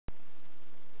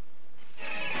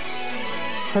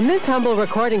From this humble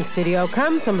recording studio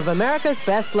come some of America's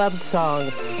best-loved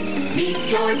songs. Meet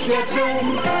George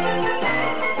Jetson.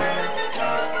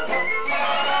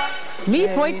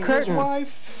 Meet Hoyt Curtin,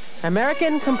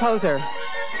 American composer.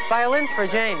 Violins for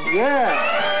Jane.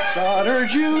 Yeah. Daughter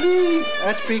Judy.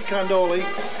 That's Pete Condoli.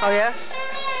 Oh, yeah?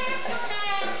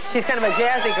 She's kind of a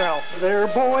jazzy girl. Their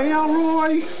boy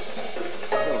Elroy.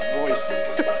 Voice.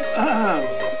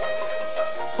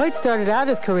 Hoyt started out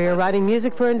his career writing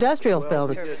music for industrial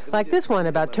films, like this one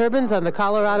about turbines on the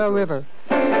Colorado River.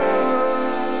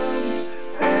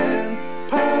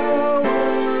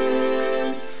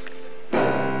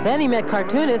 Then he met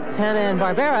cartoonists Hanna and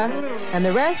Barbera, and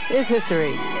the rest is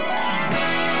history.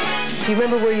 Do you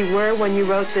remember where you were when you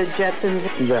wrote the Jetsons?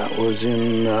 That was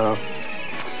in our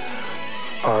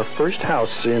first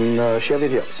house in Chevy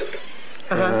Hills.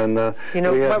 And, you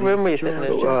know, what room were you sitting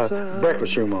in?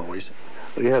 Breakfast room always.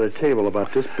 We had a table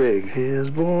about this big. His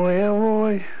boy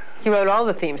Elroy. You wrote all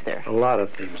the themes there. A lot of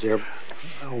themes there.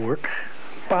 I'll work.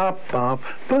 Bop, bop,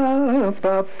 bop,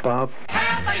 bop, bop.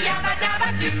 Have a yabba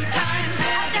dabba do time,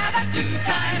 a dabba do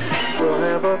time. We'll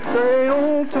have a great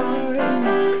old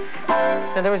time.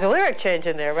 And there was a lyric change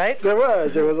in there, right? There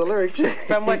was a lyric change.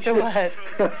 From what to what?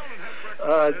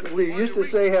 We used to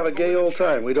say have a gay old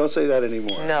time. We don't say that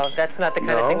anymore. No, that's not the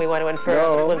kind of thing we want to infer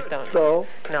of the Flintstones.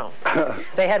 No.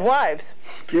 They had wives.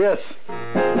 Yes.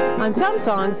 On some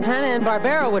songs, Hanna and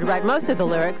Barbera would write most of the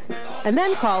lyrics and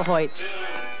then call Hoyt.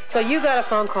 So you got a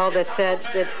phone call that said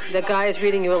that the guy is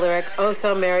reading you a lyric, "Oh,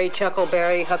 so merry,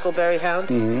 chuckleberry, huckleberry hound,"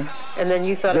 and then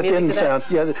you thought that music didn't to sound.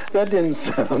 that? Yeah, that didn't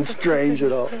sound strange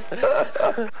at all.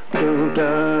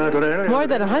 More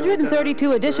than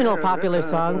 132 additional popular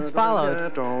songs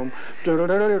followed.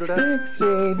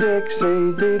 Dixie,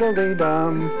 Dixie,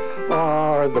 diddle-dee-dum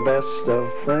are the best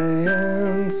of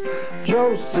friends.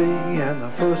 Josie and the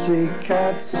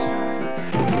Pussycats.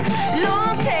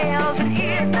 Long tails and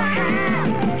ears to have.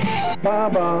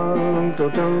 Ba-bum,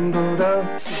 do-dum-do-dum.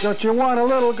 Don't you want a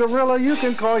little gorilla? You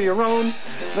can call your own.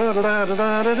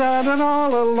 Da-da-da-da-da-da-da,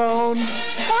 all alone.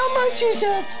 How much is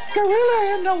a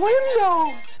gorilla in the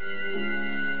window?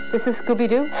 This is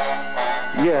Scooby-Doo?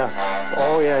 Yeah.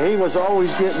 Oh, yeah. He was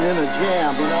always getting in a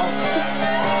jam, you know?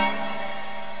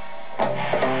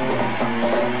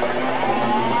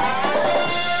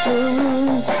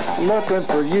 Looking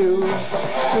for you.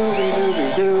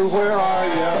 Scooby-Dooby-Doo, where are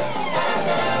you?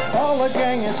 All the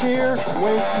gang is here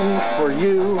waiting for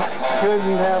you.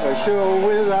 Couldn't have a show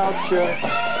without you.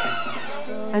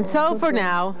 And so for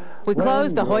now, we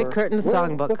close the Hoyt Curtin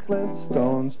songbook. The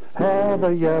Flintstones have a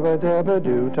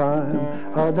yabba-dabba-doo time,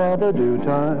 a dabba-doo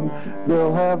time.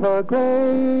 We'll have a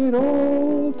great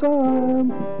old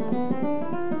time.